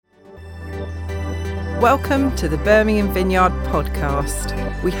Welcome to the Birmingham Vineyard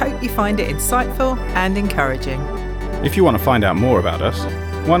podcast. We hope you find it insightful and encouraging. If you want to find out more about us,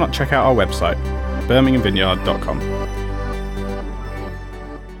 why not check out our website, birminghamvineyard.com.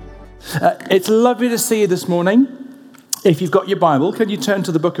 It's lovely to see you this morning. If you've got your Bible, can you turn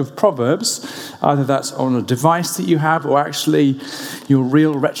to the book of Proverbs? Either that's on a device that you have or actually your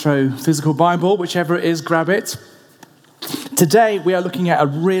real retro physical Bible, whichever it is, grab it. Today, we are looking at a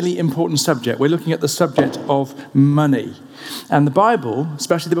really important subject. We're looking at the subject of money. And the Bible,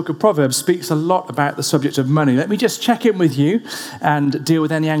 especially the book of Proverbs, speaks a lot about the subject of money. Let me just check in with you and deal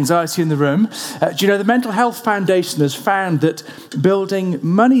with any anxiety in the room. Do you know the Mental Health Foundation has found that building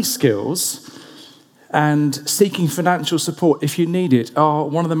money skills and seeking financial support, if you need it, are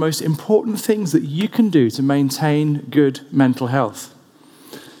one of the most important things that you can do to maintain good mental health.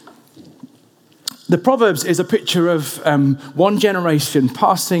 The Proverbs is a picture of one generation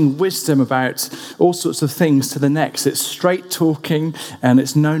passing wisdom about all sorts of things to the next. It's straight talking and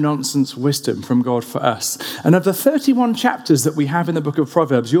it's no-nonsense wisdom from God for us. And of the 31 chapters that we have in the book of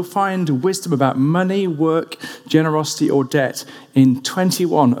Proverbs, you'll find wisdom about money, work, generosity, or debt in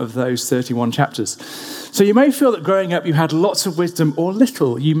 21 of those 31 chapters. So you may feel that growing up you had lots of wisdom or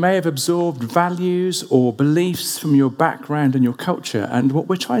little. You may have absorbed values or beliefs from your background and your culture. And what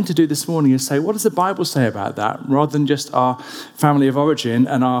we're trying to do this morning is say, what does the Bible say about that, rather than just our family of origin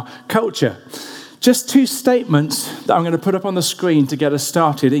and our culture? Just two statements that I'm going to put up on the screen to get us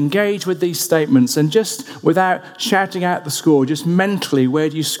started. Engage with these statements and just without shouting out the score, just mentally, where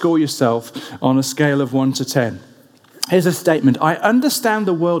do you score yourself on a scale of 1 to 10? Here's a statement. I understand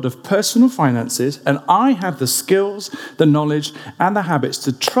the world of personal finances, and I have the skills, the knowledge, and the habits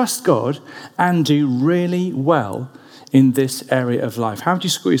to trust God and do really well in this area of life. How would you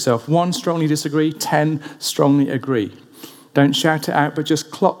score yourself? 1, strongly disagree. 10, strongly agree. Don't shout it out, but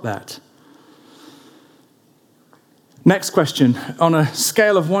just clock that. Next question. On a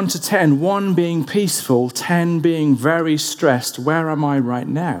scale of 1 to 10, 1 being peaceful, 10 being very stressed, where am I right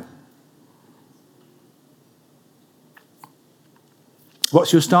now?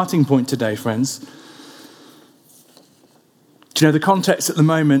 What's your starting point today, friends? Do you know the context at the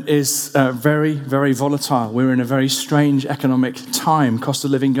moment is very, very volatile. We're in a very strange economic time, cost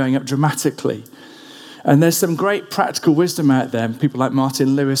of living going up dramatically. And there's some great practical wisdom out there. People like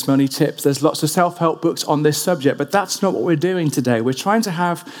Martin Lewis, Money Tips. There's lots of self-help books on this subject, but that's not what we're doing today. We're trying to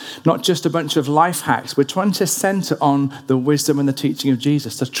have not just a bunch of life hacks. We're trying to center on the wisdom and the teaching of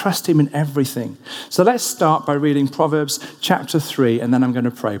Jesus, to trust him in everything. So let's start by reading Proverbs chapter 3, and then I'm going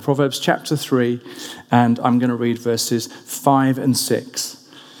to pray. Proverbs chapter 3, and I'm going to read verses 5 and 6.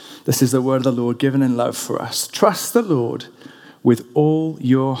 This is the word of the Lord given in love for us. Trust the Lord with all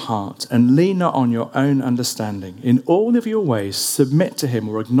your heart, and lean not on your own understanding. In all of your ways, submit to him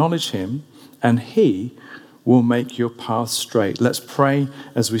or acknowledge him, and he will make your path straight. Let's pray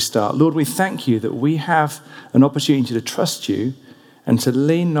as we start. Lord, we thank you that we have an opportunity to trust you and to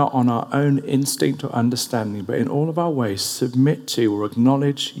lean not on our own instinct or understanding, but in all of our ways, submit to or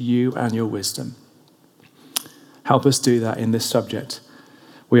acknowledge you and your wisdom. Help us do that in this subject.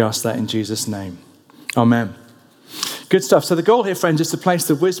 We ask that in Jesus' name. Amen. Good stuff. So the goal here, friends, is to place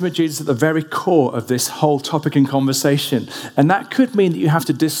the wisdom of Jesus at the very core of this whole topic and conversation. And that could mean that you have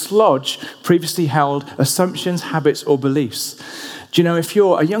to dislodge previously held assumptions, habits, or beliefs. Do you know, if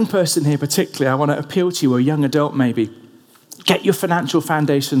you're a young person here particularly, I want to appeal to you, or a young adult maybe, get your financial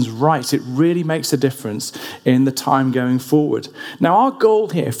foundations right. It really makes a difference in the time going forward. Now, our goal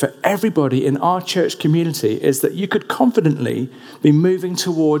here for everybody in our church community is that you could confidently be moving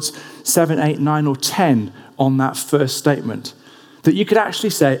towards 7, 8, 9, or 10 on that first statement. That you could actually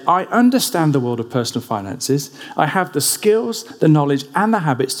say, I understand the world of personal finances. I have the skills, the knowledge, and the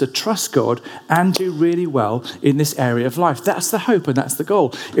habits to trust God and do really well in this area of life. That's the hope and that's the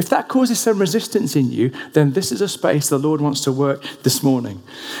goal. If that causes some resistance in you, then this is a space the Lord wants to work this morning.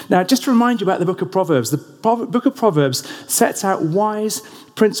 Now, just to remind you about the book of Proverbs, the book of Proverbs sets out wise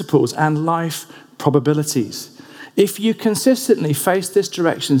principles and life probabilities. If you consistently face this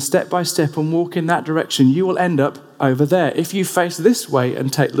direction step by step and walk in that direction, you will end up over there. If you face this way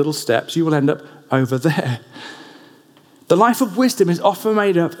and take little steps, you will end up over there. The life of wisdom is often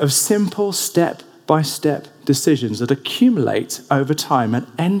made up of simple step-by-step decisions that accumulate over time and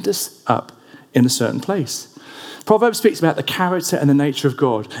end us up in a certain place. Proverbs speaks about the character and the nature of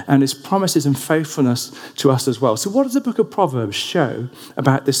God and his promises and faithfulness to us as well. So what does the book of Proverbs show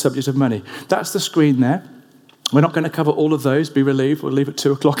about this subject of money? That's the screen there. We're not going to cover all of those, be relieved. We'll leave at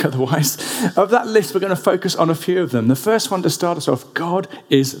 2 o'clock otherwise. Of that list, we're going to focus on a few of them. The first one to start us off, God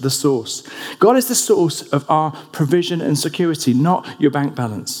is the source. God is the source of our provision and security, not your bank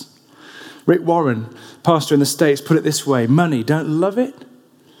balance. Rick Warren, pastor in the States, put it this way: money, don't love it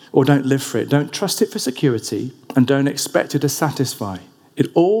or don't live for it. Don't trust it for security and don't expect it to satisfy. It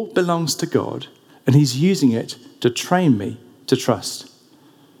all belongs to God, and he's using it to train me to trust.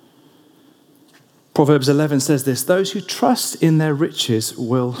 Proverbs 11 says this: those who trust in their riches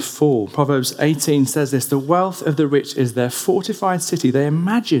will fall. Proverbs 18 says this: the wealth of the rich is their fortified city. They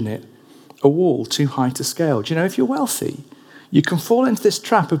imagine it a wall too high to scale. Do you know, if you're wealthy, you can fall into this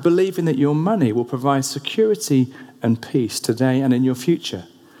trap of believing that your money will provide security and peace today and in your future.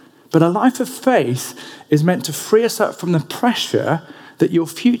 But a life of faith is meant to free us up from the pressure that your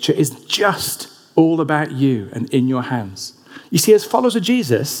future is just all about you and in your hands. You see, as followers of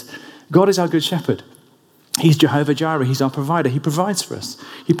Jesus, God is our good shepherd. He's Jehovah Jireh. He's our provider. He provides for us.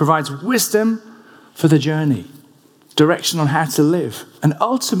 He provides wisdom for the journey, direction on how to live. And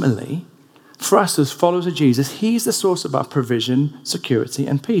ultimately, for us as followers of Jesus, he's the source of our provision, security,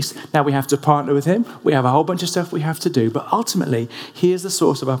 and peace. Now, we have to partner with him. We have a whole bunch of stuff we have to do. But ultimately, he is the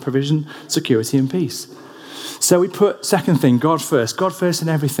source of our provision, security, and peace. So we put, second thing, God first in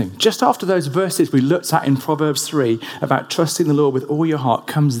everything. Just after those verses we looked at in Proverbs 3 about trusting the Lord with all your heart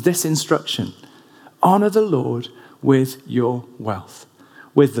comes this instruction: honor the Lord with your wealth,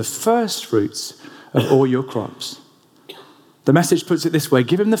 with the first fruits of all your crops. The Message puts it this way: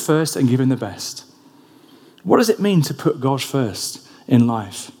 give him the first and give him the best. What does it mean to put God first in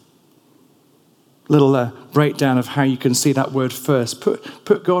life? Little breakdown of how you can see that word first.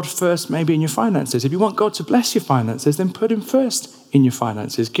 Put God first maybe in your finances. If you want God to bless your finances, then put him first in your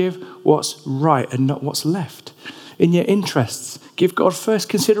finances. Give what's right and not what's left. In your interests, give God first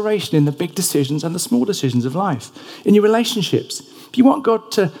consideration in the big decisions and the small decisions of life. In your relationships, if you want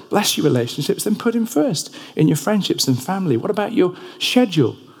God to bless your relationships, then put him first in your friendships and family. What about your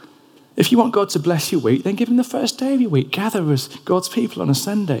schedule? If you want God to bless your week, then give him the first day of your week. Gather as God's people on a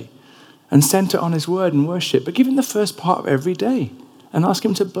Sunday and center on his word and worship. But give him the first part of every day and ask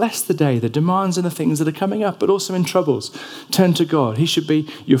him to bless the day, the demands and the things that are coming up, but also in troubles. Turn to God. He should be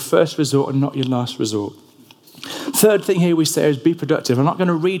your first resort and not your last resort. Third thing here we say is be productive. I'm not going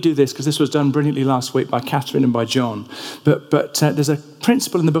to redo this because this was done brilliantly last week by Catherine and by John. But there's a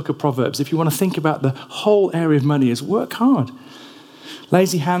principle in the book of Proverbs. If you want to think about the whole area of money, is work hard.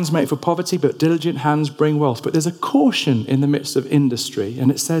 Lazy hands make for poverty, but diligent hands bring wealth. But there's a caution in the midst of industry,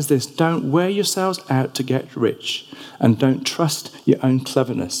 and it says this: don't wear yourselves out to get rich, and don't trust your own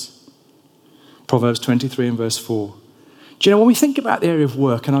cleverness. Proverbs 23 and verse 4. Do you know, when we think about the area of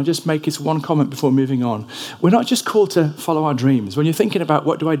work, and I'll just make this one comment before moving on, we're not just called to follow our dreams. When you're thinking about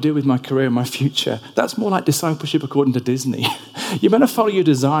what do I do with my career and my future, that's more like discipleship according to Disney. You're meant to follow your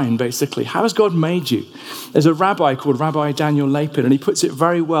design, basically. How has God made you? There's a rabbi called Rabbi Daniel Lapin, and he puts it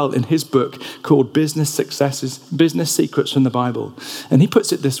very well in his book called Business Secrets from the Bible. And he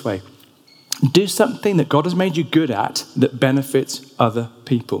puts it this way: do something that God has made you good at that benefits other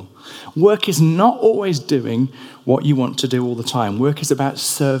people. Work is not always doing what you want to do all the time. Work is about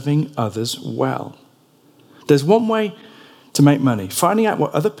serving others well. There's one way to make money: finding out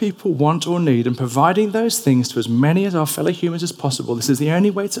what other people want or need and providing those things to as many of our fellow humans as possible. This is the only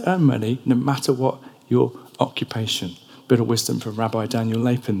way to earn money, no matter what your occupation. Bit of wisdom from Rabbi Daniel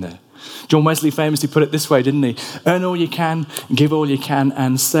Lapin there. John Wesley famously put it this way, didn't he? Earn all you can, give all you can,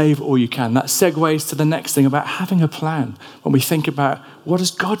 and save all you can. That segues to the next thing about having a plan. When we think about what does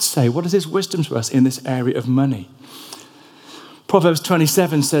God say? What is his wisdom to us in this area of money? Proverbs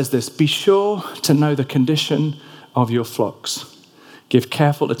 27 says this: be sure to know the condition of your flocks. Give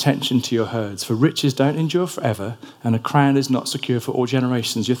careful attention to your herds, for riches don't endure forever, and a crown is not secure for all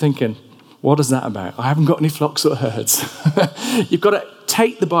generations. You're thinking, what is that about? I haven't got any flocks or herds. You've got to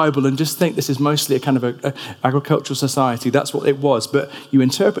take the Bible and just think this is mostly a kind of a agricultural society. That's what it was. But you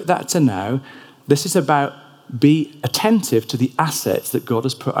interpret that to now, this is about be attentive to the assets that God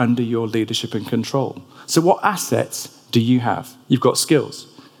has put under your leadership and control. So what assets do you have? You've got skills.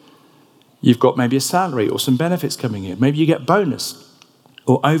 You've got maybe a salary or some benefits coming in. Maybe you get bonus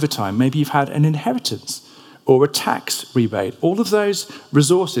or overtime. Maybe you've had an inheritance or a tax rebate. All of those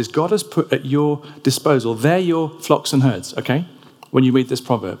resources God has put at your disposal. They're your flocks and herds, okay? When you read this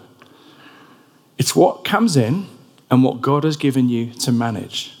proverb. It's what comes in and what God has given you to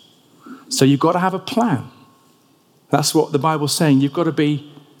manage. So you've got to have a plan. That's what the Bible's saying. You've got to be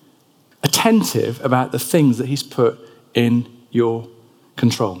attentive about the things that he's put in your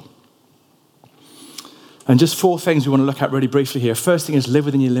control. And just 4 things we want to look at really briefly here. First thing is live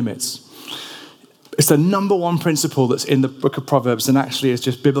within your limits. It's the number one principle that's in the book of Proverbs and actually is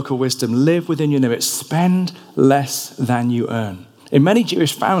just biblical wisdom. Live within your limits. Spend less than you earn. In many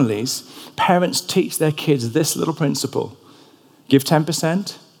Jewish families, parents teach their kids this little principle. Give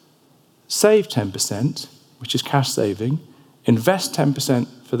 10%, save 10%, which is cash saving, invest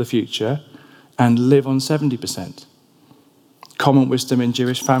 10% for the future, and live on 70%. Common wisdom in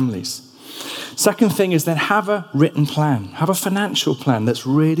Jewish families. Second thing is then have a written plan. Have a financial plan that's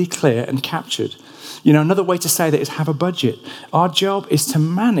really clear and captured. Another way to say that is have a budget. Our job is to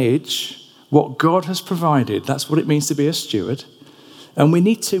manage what God has provided. That's what it means to be a steward. And we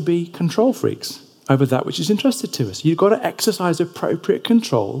need to be control freaks over that which is entrusted to us. You've got to exercise appropriate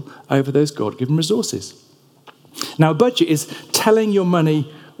control over those God-given resources. Now, a budget is telling your money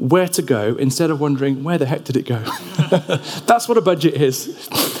where to go instead of wondering, where the heck did it go? That's what a budget is.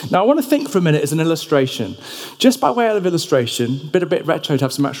 Now, I want to think for a minute as an illustration. Just by way of illustration, a bit retro to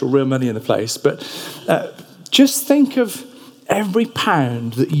have some actual real money in the place, but just think of every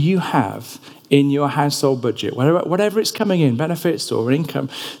pound that you have in your household budget, whatever it's coming in, benefits or income.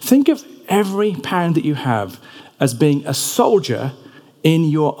 Think of every pound that you have as being a soldier in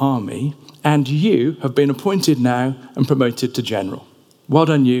your army, and you have been appointed now and promoted to general. Well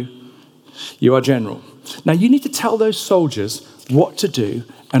done, you. You are general. Now, you need to tell those soldiers what to do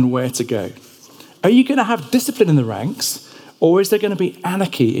and where to go. Are you going to have discipline in the ranks, or is there going to be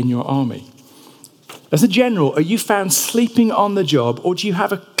anarchy in your army? As a general, are you found sleeping on the job, or do you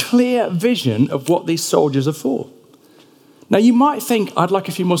have a clear vision of what these soldiers are for? Now, you might think, I'd like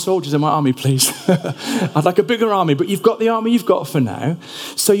a few more soldiers in my army, please. I'd like a bigger army, but you've got the army you've got for now.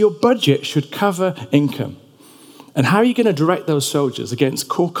 So your budget should cover income. And how are you going to direct those soldiers against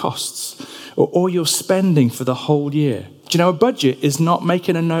core costs or all your spending for the whole year? Do you know, a budget is not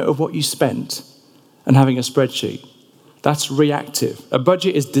making a note of what you spent and having a spreadsheet. That's reactive. A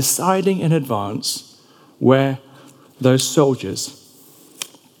budget is deciding in advance where those soldiers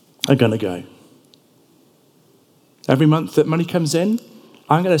are going to go. Every month that money comes in,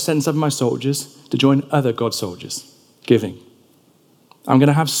 I'm going to send some of my soldiers to join other God soldiers, giving. I'm going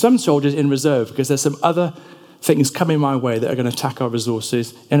to have some soldiers in reserve because there's some other things coming my way that are going to attack our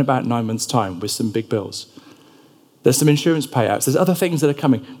resources in about 9 months' time with some big bills. There's some insurance payouts. There's other things that are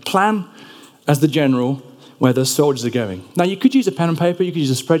coming. Plan as the general where those soldiers are going. Now, you could use a pen and paper, you could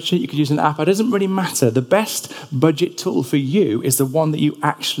use a spreadsheet, you could use an app. It doesn't really matter. The best budget tool for you is the one that you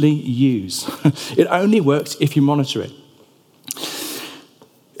actually use. It only works if you monitor it.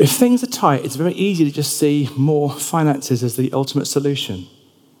 If things are tight, it's very easy to just see more finances as the ultimate solution.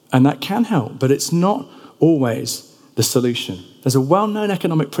 And that can help, but it's not always the solution. There's a well-known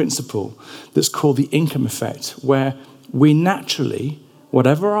economic principle that's called the income effect, where we naturally,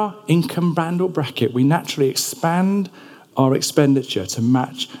 whatever our income band or bracket, we naturally expand our expenditure to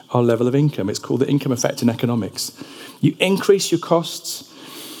match our level of income. It's called the income effect in economics. You increase your costs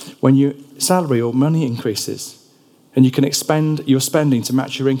when your salary or money increases, and you can expand your spending to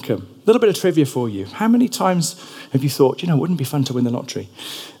match your income. A little bit of trivia for you. How many times have you thought, it wouldn't be fun to win the lottery?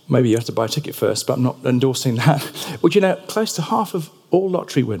 Maybe you have to buy a ticket first, but I'm not endorsing that. Well, close to half of all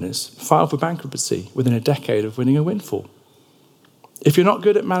lottery winners file for bankruptcy within a decade of winning a windfall. If you're not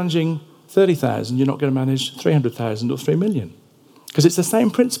good at managing 30,000, you're not going to manage 300,000 or 3 million. Because it's the same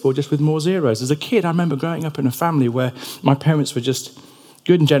principle, just with more zeros. As a kid, I remember growing up in a family where my parents were just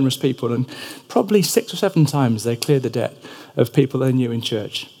good and generous people, and probably 6 or 7 times they cleared the debt of people they knew in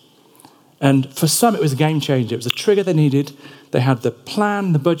church. And for some, it was a game changer. It was a trigger they needed. They had the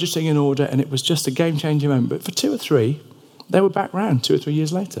plan, the budgeting in order, and it was just a game-changing moment. But for 2 or 3, they were back round 2 or 3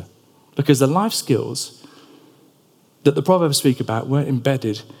 years later. Because the life skills that the Proverbs speak about weren't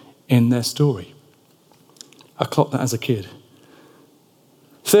embedded in their story. I clocked that as a kid.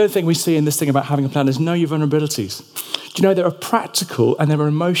 Third thing we see in this thing about having a plan is know your vulnerabilities. Do you know there are practical and there are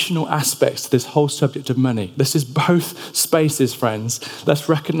emotional aspects to this whole subject of money? This is both spaces, friends. Let's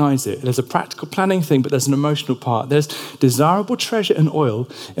recognize it. There's a practical planning thing, but there's an emotional part. There's desirable treasure and oil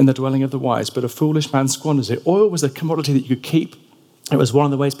in the dwelling of the wise, but a foolish man squanders it. Oil was a commodity that you could keep. It was one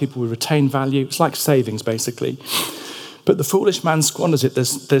of the ways people would retain value. It's like savings, basically. But the foolish man squanders it.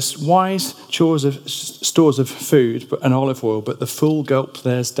 There's wise stores of food and olive oil, but the fool gulps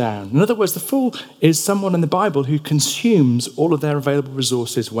theirs down. In other words, the fool is someone in the Bible who consumes all of their available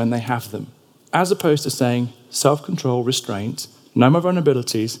resources when they have them, as opposed to saying self-control, restraint, know my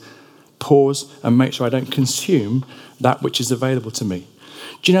vulnerabilities, pause and make sure I don't consume that which is available to me.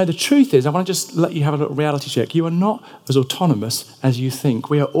 Do you know, the truth is, I want to just let you have a little reality check. You are not as autonomous as you think.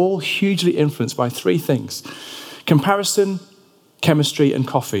 We are all hugely influenced by 3 things. Comparison, chemistry, and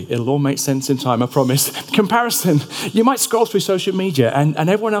coffee. It'll all make sense in time, I promise. Comparison. You might scroll through social media and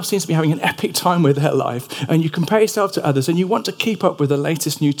everyone else seems to be having an epic time with their life, and you compare yourself to others and you want to keep up with the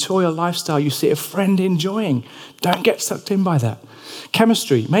latest new toy or lifestyle you see a friend enjoying. Don't get sucked in by that.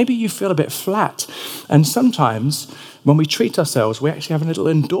 Chemistry. Maybe you feel a bit flat, and sometimes When we treat ourselves, we actually have a little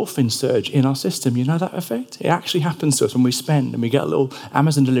endorphin surge in our system. You know that effect? It actually happens to us when we spend and we get a little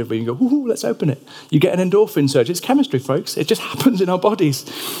Amazon delivery and go, ooh, let's open it. You get an endorphin surge. It's chemistry, folks. It just happens in our bodies.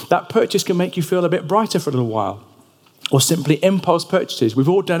 That purchase can make you feel a bit brighter for a little while. Or simply impulse purchases. We've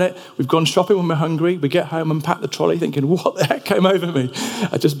all done it. We've gone shopping when we're hungry. We get home and pack the trolley thinking, what the heck came over me?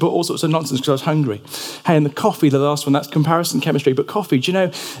 I just bought all sorts of nonsense because I was hungry. Hey, and the coffee, the last one, that's comparison chemistry. But coffee, do you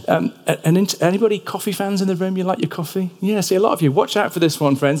know, anybody coffee fans in the room? You like your coffee? Yeah, see, a lot of you. Watch out for this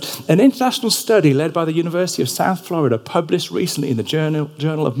one, friends. An international study led by the University of South Florida, published recently in the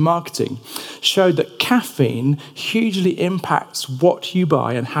Journal of Marketing, showed that caffeine hugely impacts what you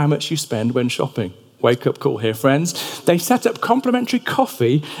buy and how much you spend when shopping. Wake up call here, friends. They set up complimentary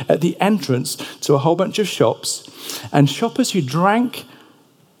coffee at the entrance to a whole bunch of shops, and shoppers who drank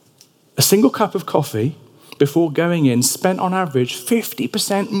a single cup of coffee before going in spent on average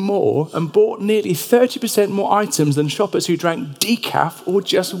 50% more and bought nearly 30% more items than shoppers who drank decaf or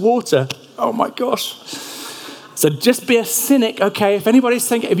just water. Oh my gosh. So just be a cynic, okay? If anybody's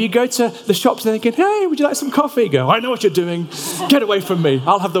thinking, if you go to the shops and thinking, hey, would you like some coffee? Go, I know what you're doing. Get away from me.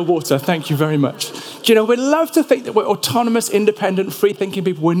 I'll have the water. Thank you very much. Do you know, we'd love to think that we're autonomous, independent, free-thinking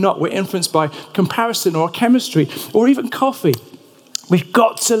people. We're not. We're influenced by comparison or chemistry or even coffee. We've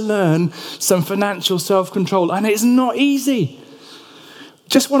got to learn some financial self-control, and it's not easy.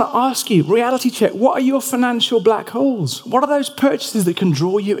 Just want to ask you, reality check, what are your financial black holes? What are those purchases that can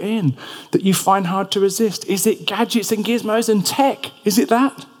draw you in, that you find hard to resist? Is it gadgets and gizmos and tech? Is it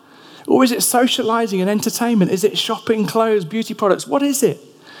that? Or is it socializing and entertainment? Is it shopping, clothes, beauty products? What is it?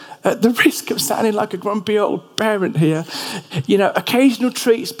 At the risk of sounding like a grumpy old parent here, you know, occasional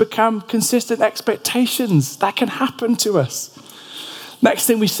treats become consistent expectations. That can happen to us. Next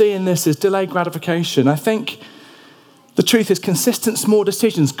thing we see in this is delayed gratification. I think the truth is consistent small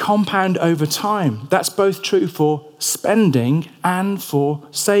decisions compound over time. That's both true for spending and for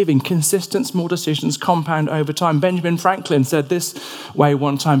saving. Consistent small decisions compound over time. Benjamin Franklin said this way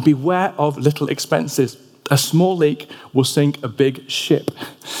one time, beware of little expenses. A small leak will sink a big ship.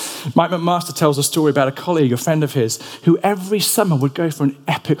 Mike McMaster tells a story about a colleague, a friend of his, who every summer would go for an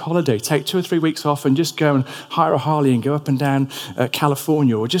epic holiday, take 2 or 3 weeks off and just go and hire a Harley and go up and down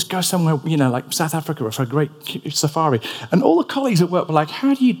California, or just go somewhere, you know, like South Africa for a great safari. And all the colleagues at work were like,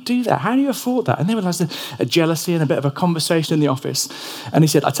 how do you do that? How do you afford that? And they realized a jealousy and a bit of a conversation in the office. And he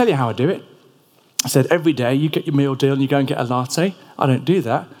said, I'll tell you how I do it. I said, every day you get your meal deal and you go and get a latte. I don't do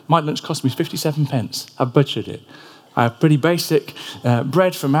that. My lunch cost me 57 pence. I've budgeted it. I have pretty basic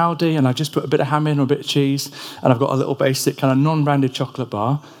bread from Aldi, and I've just put a bit of ham in or a bit of cheese, and I've got a little basic kind of non-branded chocolate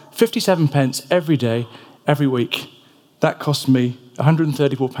bar. 57 pence every day, every week. That costs me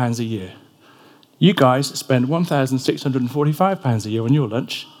 £134 a year. You guys spend £1,645 a year on your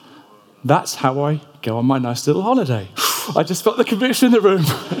lunch. That's how I go on my nice little holiday. I just felt the conviction in the room.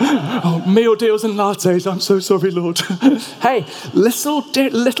 Oh, meal deals and lattes. I'm so sorry, Lord. Hey,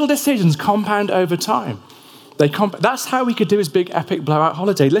 little decisions compound over time. That's how we could do his big epic blowout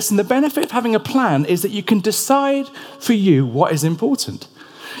holiday. Listen, the benefit of having a plan is that you can decide for you what is important.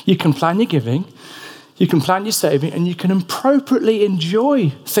 You can plan your giving, you can plan your saving, and you can appropriately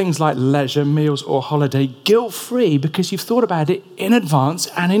enjoy things like leisure, meals, or holiday guilt-free because you've thought about it in advance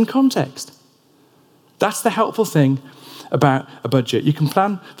and in context. That's the helpful thing about a budget. You can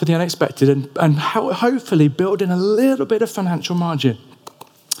plan for the unexpected and hopefully build in a little bit of financial margin.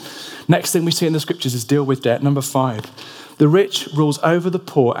 Next thing we see in the scriptures is deal with debt. Number 5, the rich rules over the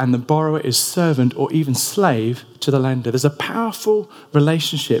poor and the borrower is servant or even slave to the lender. There's a powerful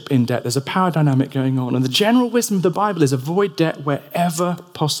relationship in debt. There's a power dynamic going on. And the general wisdom of the Bible is avoid debt wherever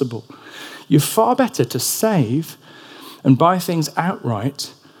possible. You're far better to save and buy things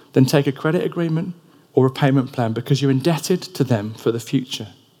outright than take a credit agreement or a payment plan because you're indebted to them for the future.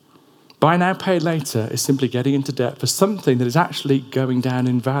 Buy now, pay later is simply getting into debt for something that is actually going down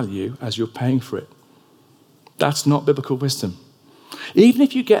in value as you're paying for it. That's not biblical wisdom. Even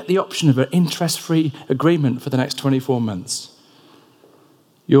if you get the option of an interest-free agreement for the next 24 months,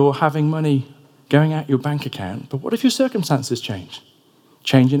 you're having money going out your bank account, but what if your circumstances change?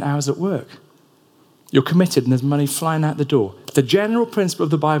 Changing hours at work. You're committed and there's money flying out the door. The general principle of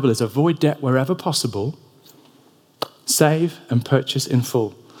the Bible is avoid debt wherever possible, save and purchase in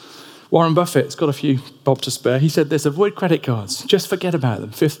full. Warren Buffett's got a few bob to spare. He said this, avoid credit cards. Just forget about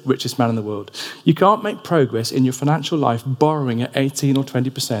them. 5th richest man in the world. You can't make progress in your financial life borrowing at 18 or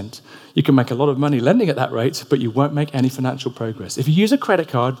 20%. You can make a lot of money lending at that rate, but you won't make any financial progress. If you use a credit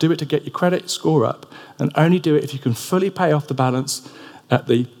card, do it to get your credit score up, and only do it if you can fully pay off the balance at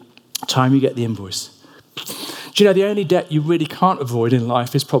the time you get the invoice. Do you know the only debt you really can't avoid in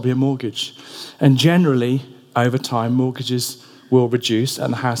life is probably a mortgage. And generally, over time, mortgages will reduce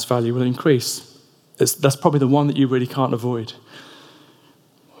and the house value will increase. That's probably the one that you really can't avoid.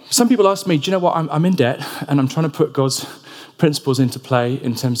 Some people ask me, do you know what, I'm in debt and I'm trying to put God's principles into play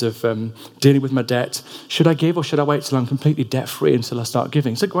in terms of dealing with my debt. Should I give or should I wait till I'm completely debt-free until I start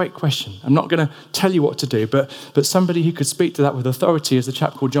giving? It's a great question. I'm not going to tell you what to do, but somebody who could speak to that with authority is a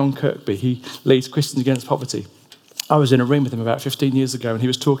chap called John Kirkby. He leads Christians Against Poverty. I was in a room with him about 15 years ago and he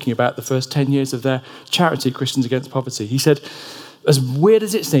was talking about the first 10 years of their charity, Christians Against Poverty. He said, as weird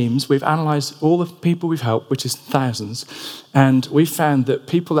as it seems, we've analysed all the people we've helped, which is thousands, and we've found that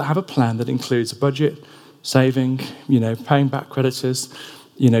people that have a plan that includes a budget, saving, paying back creditors,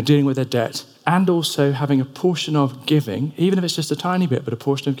 dealing with their debt, and also having a portion of giving, even if it's just a tiny bit, but a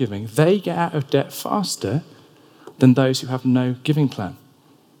portion of giving, they get out of debt faster than those who have no giving plan.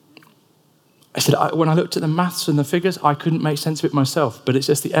 I said, when I looked at the maths and the figures, I couldn't make sense of it myself, but it's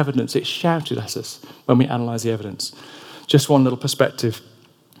just the evidence. It's shouted at us when we analyse the evidence. Just one little perspective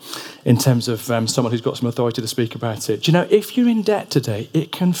in terms of someone who's got some authority to speak about it. Do you know, if you're in debt today,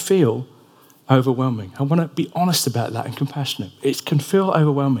 it can feel overwhelming. I want to be honest about that and compassionate. It can feel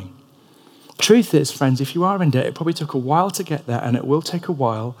overwhelming. Truth is, friends, if you are in debt, it probably took a while to get there and it will take a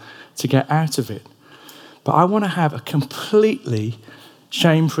while to get out of it. But I want to have a completely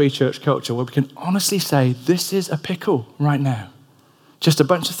shame-free church culture where we can honestly say, this is a pickle right now. Just a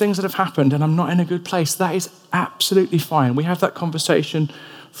bunch of things that have happened and I'm not in a good place. That is absolutely fine. We have that conversation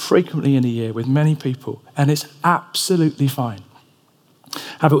frequently in a year with many people and it's absolutely fine.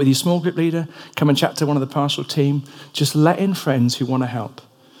 Have it with your small group leader. Come and chat to one of the pastoral team. Just let in friends who want to help.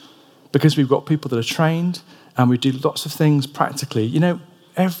 Because we've got people that are trained and we do lots of things practically.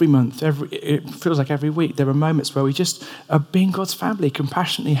 Every month, it feels like every week, there are moments where we just are being God's family,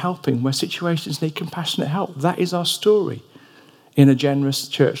 compassionately helping, where situations need compassionate help. That is our story in a generous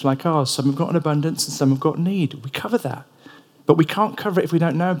church like ours. Some have got an abundance and some have got need. We cover that. But we can't cover it if we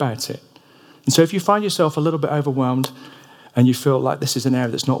don't know about it. And so if you find yourself a little bit overwhelmed and you feel like this is an area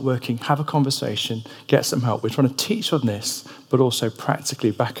that's not working, have a conversation, get some help. We're trying to teach on this, but also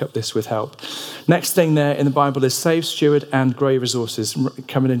practically back up this with help. Next thing there in the Bible is save, steward, and grow your resources,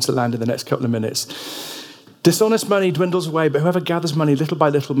 coming into land in the next couple of minutes. Dishonest money dwindles away, but whoever gathers money little by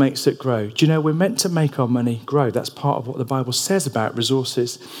little makes it grow. Do you know, we're meant to make our money grow. That's part of what the Bible says about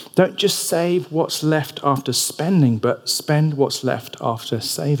resources. Don't just save what's left after spending, but spend what's left after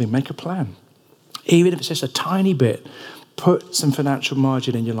saving. Make a plan. Even if it's just a tiny bit, put some financial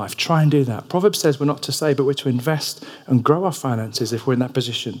margin in your life. Try and do that. Proverbs says we're not to save, but we're to invest and grow our finances if we're in that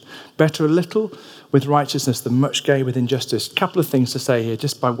position. Better a little with righteousness than much gain with injustice. A couple of things to say here,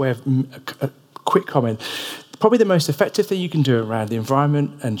 just by way of a quick comment. Probably the most effective thing you can do around the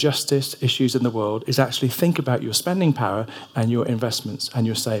environment and justice issues in the world is actually think about your spending power and your investments and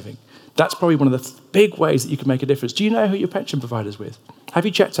your saving. That's probably one of the big ways that you can make a difference. Do you know who your pension provider's with? Have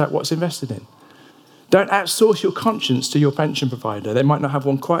you checked out what's invested in? Don't outsource your conscience to your pension provider. They might not have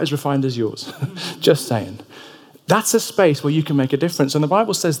one quite as refined as yours. Just saying. That's a space where you can make a difference. And the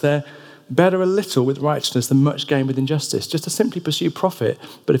Bible says there, better a little with righteousness than much gain with injustice. Just to simply pursue profit,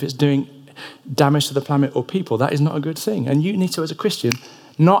 but if it's doing damage to the planet or people, that is not a good thing. And you need to, as a Christian,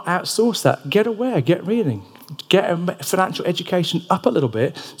 not outsource that. Get aware, get reading, get a financial education up a little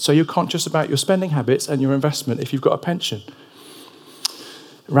bit so you're conscious about your spending habits and your investment if you've got a pension.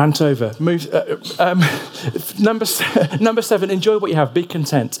 Rant over. Number 7, enjoy what you have. Be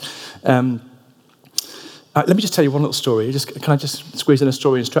content. Let me just tell you one little story. Can I just squeeze in a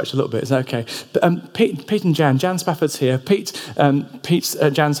story and stretch a little bit? Is that okay? But, Pete and Jan Spafford's here. Pete's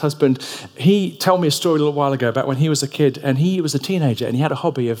Jan's husband. He told me a story a little while ago about when he was a kid and he was a teenager and he had a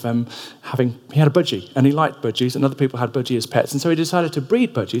hobby of he had a budgie and he liked budgies and other people had budgie as pets. And so he decided to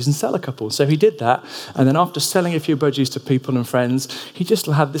breed budgies and sell a couple. So he did that. And then after selling a few budgies to people and friends, he just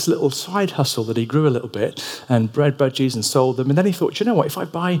had this little side hustle that he grew a little bit and bred budgies and sold them. And then he thought, you know what, if I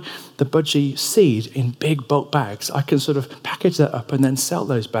buy the budgie seed in big bulk bags, I can sort of package that up and then sell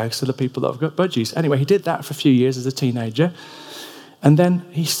those bags to the people that have got budgies. Anyway, he did that for a few years as a teenager. And then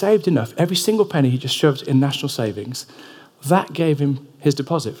he saved enough. Every single penny he just shoved in national savings. That gave him his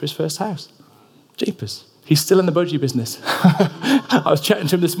deposit for his first house. Jeepers. He's still in the budgie business. I was chatting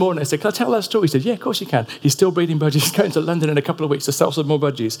to him this morning. I said, can I tell that story? He said, yeah, of course you can. He's still breeding budgies. He's going to London in a couple of weeks to sell some more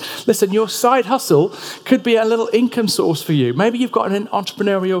budgies. Listen, your side hustle could be a little income source for you. Maybe you've got an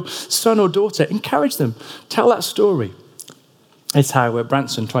entrepreneurial son or daughter. Encourage them. Tell that story. It's how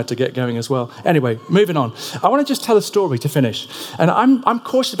Branson tried to get going as well. Anyway, moving on. I want to just tell a story to finish. And I'm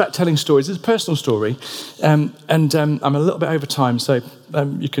cautious about telling stories. It's a personal story. I'm a little bit over time, so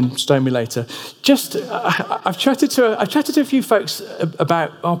you can stone me later. I've chatted to a few folks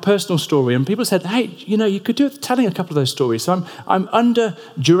about our personal story, and people said, hey, you could do it telling a couple of those stories. So I'm under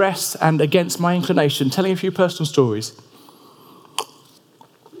duress and against my inclination telling a few personal stories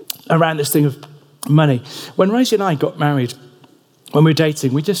around this thing of money. When Rosie and I got married, when we were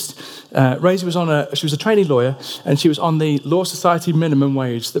dating, Rosie she was a trainee lawyer, and she was on the Law Society minimum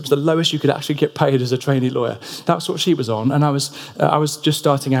wage. That was the lowest you could actually get paid as a trainee lawyer. That's what she was on, and I was just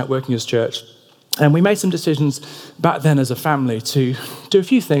starting out working as church. And we made some decisions back then as a family to do a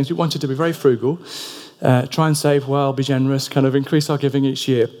few things. We wanted to be very frugal, try and save well, be generous, kind of increase our giving each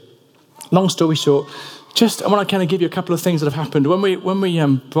year. Long story short, I want to kind of give you a couple of things that have happened. When we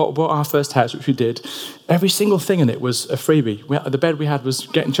bought our first house, which we did, every single thing in it was a freebie. The bed we had was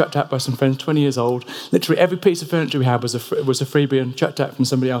getting chucked out by some friends, 20 years old. Literally every piece of furniture we had was a freebie and chucked out from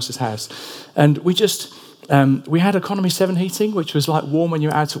somebody else's house. And we had economy 7 heating, which was like warm when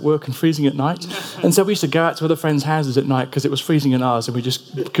you're out at work and freezing at night. And so we used to go out to other friends' houses at night because it was freezing in ours, and we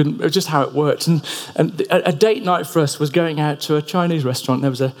just couldn't. It was just how it worked. And a date night for us was going out to a Chinese restaurant.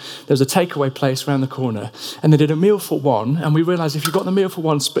 There was a takeaway place around the corner, and they did a meal for one. And we realised if you got the meal for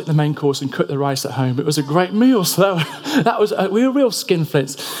one, split the main course and cook the rice at home, it was a great meal. So we were real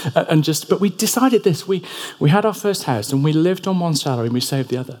skinflints. But we decided this. We had our first house, and we lived on one salary, and we saved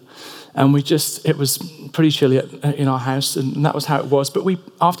the other. And it was pretty chilly in our house, and that was how it was. But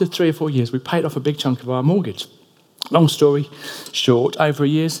after 3 or 4 years, we paid off a big chunk of our mortgage. Long story short, over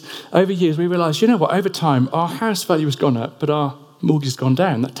years, we realised, over time, our house value has gone up, but our mortgage has gone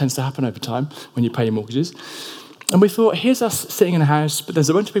down. That tends to happen over time when you pay your mortgages. And we thought, here's us sitting in a house, but there's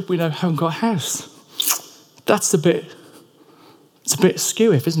a bunch of people we know who haven't got a house. It's a bit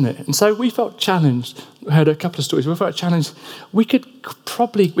skew-if, isn't it? And so we felt challenged. We heard a couple of stories. We felt challenged. We've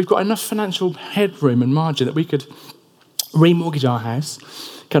got enough financial headroom and margin that we could remortgage our house,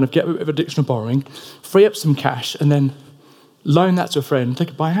 kind of get rid of additional borrowing, free up some cash, and then loan that to a friend, they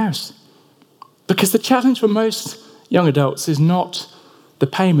could buy a house. Because the challenge for most young adults is not the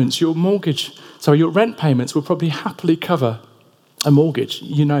payments. Your rent payments will probably happily cover a mortgage.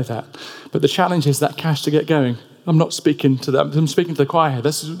 You know that. But the challenge is that cash to get going. I'm not speaking to them. I'm speaking to the choir.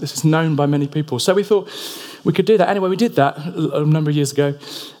 This is known by many people. So we thought we could do that. Anyway, we did that a number of years ago,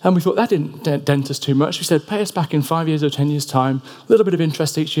 and we thought that didn't dent us too much. We said, pay us back in 5 years or 10 years' time, a little bit of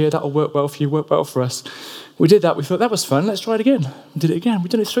interest each year. That'll work well for you, work well for us. We did that. We thought that was fun. Let's try it again. We did it again.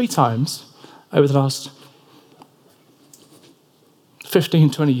 We've done it 3 times over the last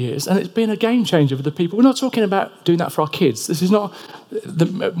 15, 20 years, and it's been a game changer for the people. We're not talking about doing that for our kids. This is not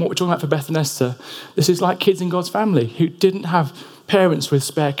what we're talking about for Beth and Esther. This is like kids in God's family who didn't have parents with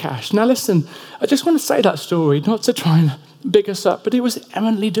spare cash. Now listen, I just want to say that story, not to try and big us up, but it was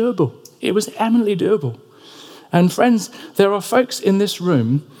eminently doable. It was eminently doable. And friends, there are folks in this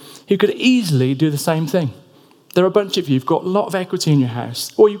room who could easily do the same thing. There are a bunch of you who've got a lot of equity in your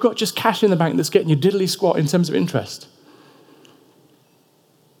house, or you've got just cash in the bank that's getting you diddly squat in terms of interest.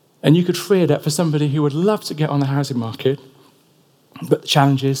 And you could free it up for somebody who would love to get on the housing market, but the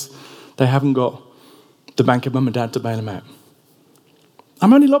challenge is they haven't got the bank of mum and dad to bail them out.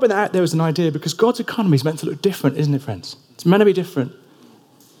 I'm only lobbing that out there as an idea because God's economy is meant to look different, isn't it, friends? It's meant to be different.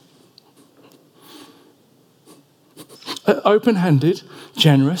 Open-handed,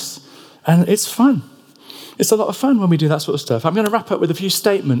 generous, and it's fun. It's a lot of fun when we do that sort of stuff. I'm going to wrap up with a few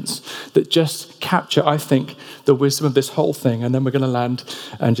statements that just capture, I think, the wisdom of this whole thing, and then we're going to land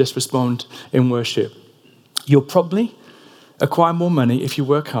and just respond in worship. You'll probably acquire more money if you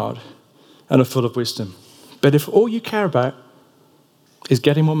work hard and are full of wisdom. But if all you care about is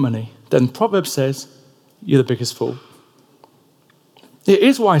getting more money, then Proverbs says you're the biggest fool. It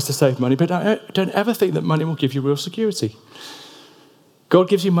is wise to save money, but don't ever think that money will give you real security. God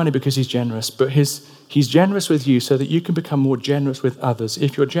gives you money because he's generous, but he's generous with you so that you can become more generous with others.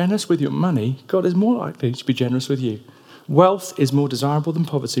 If you're generous with your money, God is more likely to be generous with you. Wealth is more desirable than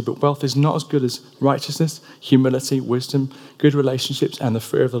poverty, but wealth is not as good as righteousness, humility, wisdom, good relationships, and the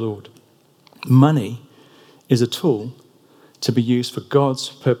fear of the Lord. Money is a tool to be used for God's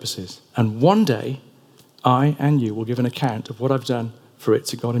purposes. And one day, I and you will give an account of what I've done for it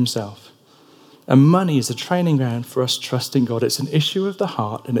to God himself. And money is a training ground for us trusting God. It's an issue of the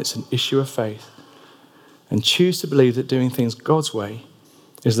heart and it's an issue of faith. And choose to believe that doing things God's way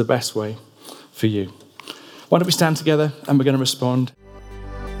is the best way for you. Why don't we stand together and we're going to respond.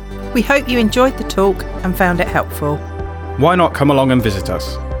 We hope you enjoyed the talk and found it helpful. Why not come along and visit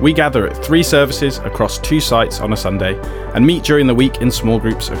us? We gather at 3 services across 2 sites on a Sunday and meet during the week in small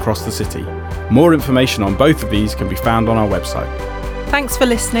groups across the city. More information on both of these can be found on our website. Thanks for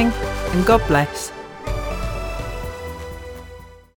listening, and God bless.